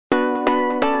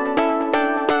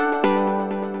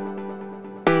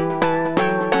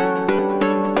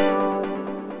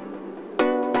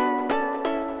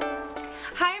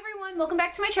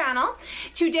channel.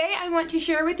 Today I want to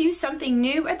share with you something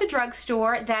new at the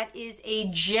drugstore that is a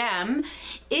gem.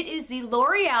 It is the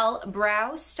L'Oreal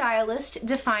Brow Stylist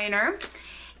Definer.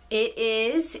 It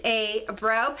is a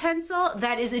brow pencil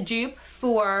that is a dupe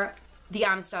for the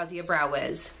Anastasia Brow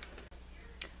Wiz.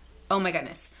 Oh my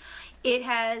goodness. It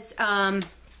has an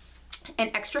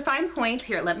extra fine point.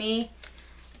 Here, let me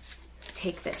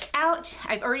take this out.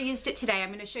 I've already used it today. I'm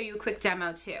going to show you a quick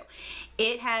demo too.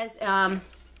 It has a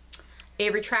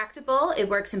retractable. It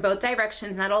works in both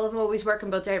directions. Not all of them always work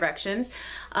in both directions.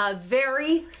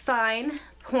 Very fine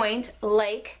point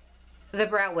like the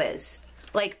Brow Wiz.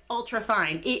 Like ultra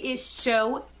fine. It is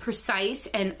so precise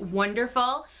and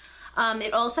wonderful.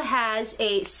 It also has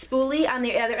a spoolie on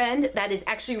the other end that is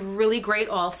actually really great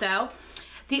also.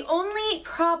 The only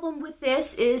problem with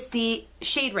this is the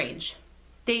shade range.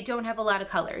 They don't have a lot of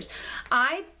colors.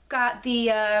 I got the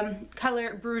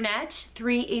color Brunette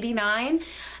 389.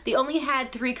 They only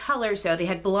had 3 colors though. They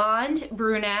had blonde,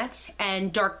 brunette,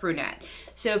 and dark brunette.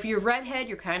 So if you're redhead,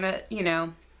 you're kind of, you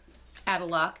know, out of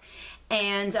luck.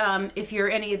 And if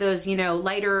you're any of those, you know,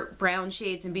 lighter brown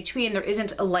shades in between, there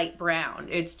isn't a light brown.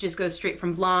 It just goes straight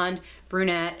from blonde,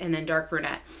 brunette, and then dark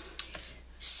brunette.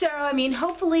 So, I mean,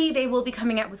 hopefully they will be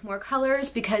coming out with more colors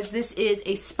because this is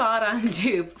a spot-on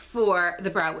dupe for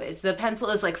the Brow Wiz. The pencil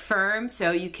is like firm,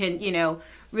 so you can, you know,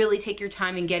 really take your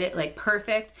time and get it like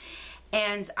perfect.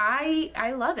 And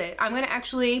I love it. I'm going to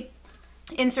actually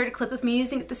insert a clip of me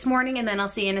using it this morning, and then I'll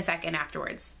see you in a second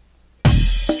afterwards.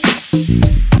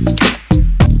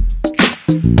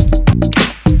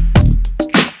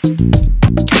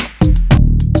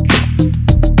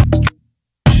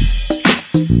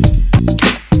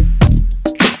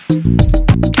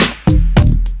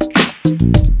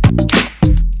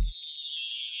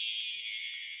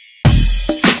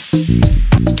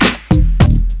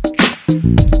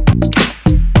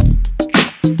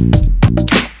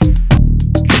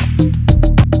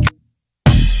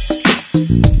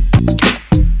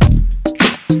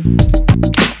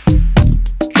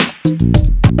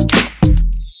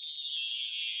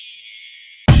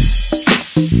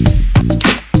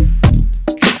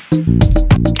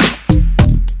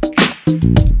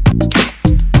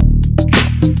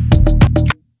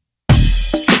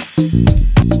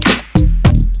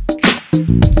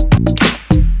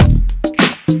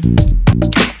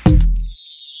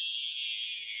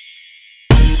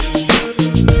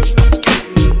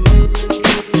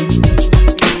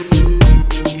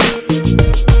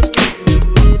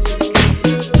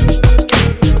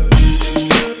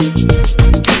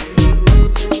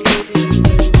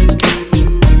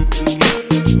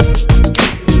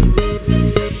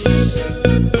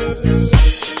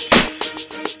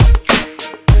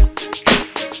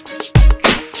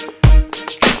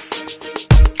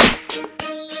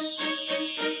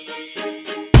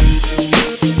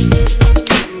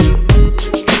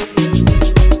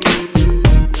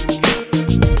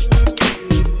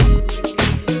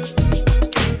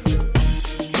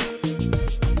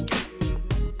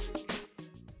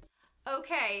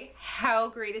 Okay, how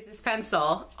great is this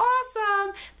pencil?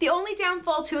 Awesome! The only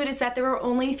downfall to it is that there are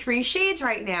only 3 shades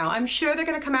right now. I'm sure they're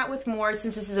going to come out with more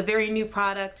since this is a very new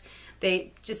product.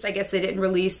 They just, I guess they didn't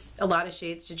release a lot of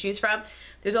shades to choose from.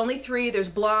 There's only 3. There's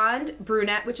blonde,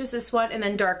 brunette, which is this one, and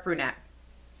then dark brunette.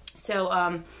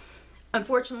 So,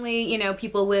 unfortunately, you know,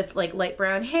 people with like light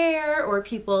brown hair or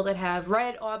people that have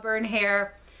red auburn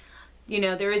hair, you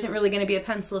know, there isn't really going to be a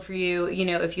pencil for you, you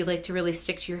know, if you like to really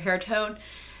stick to your hair tone.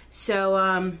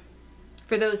 So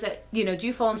for those that, you know,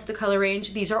 do fall into the color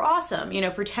range, these are awesome. You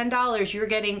know, for $10, you're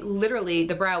getting literally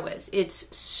the Brow Wiz.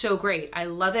 It's so great. I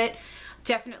love it.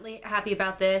 Definitely happy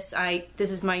about this.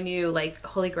 This is my new like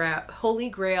holy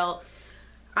grail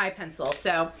eye pencil.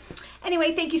 So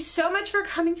anyway, thank you so much for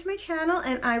coming to my channel,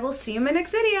 and I will see you in my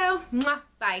next video. Mwah!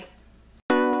 Bye.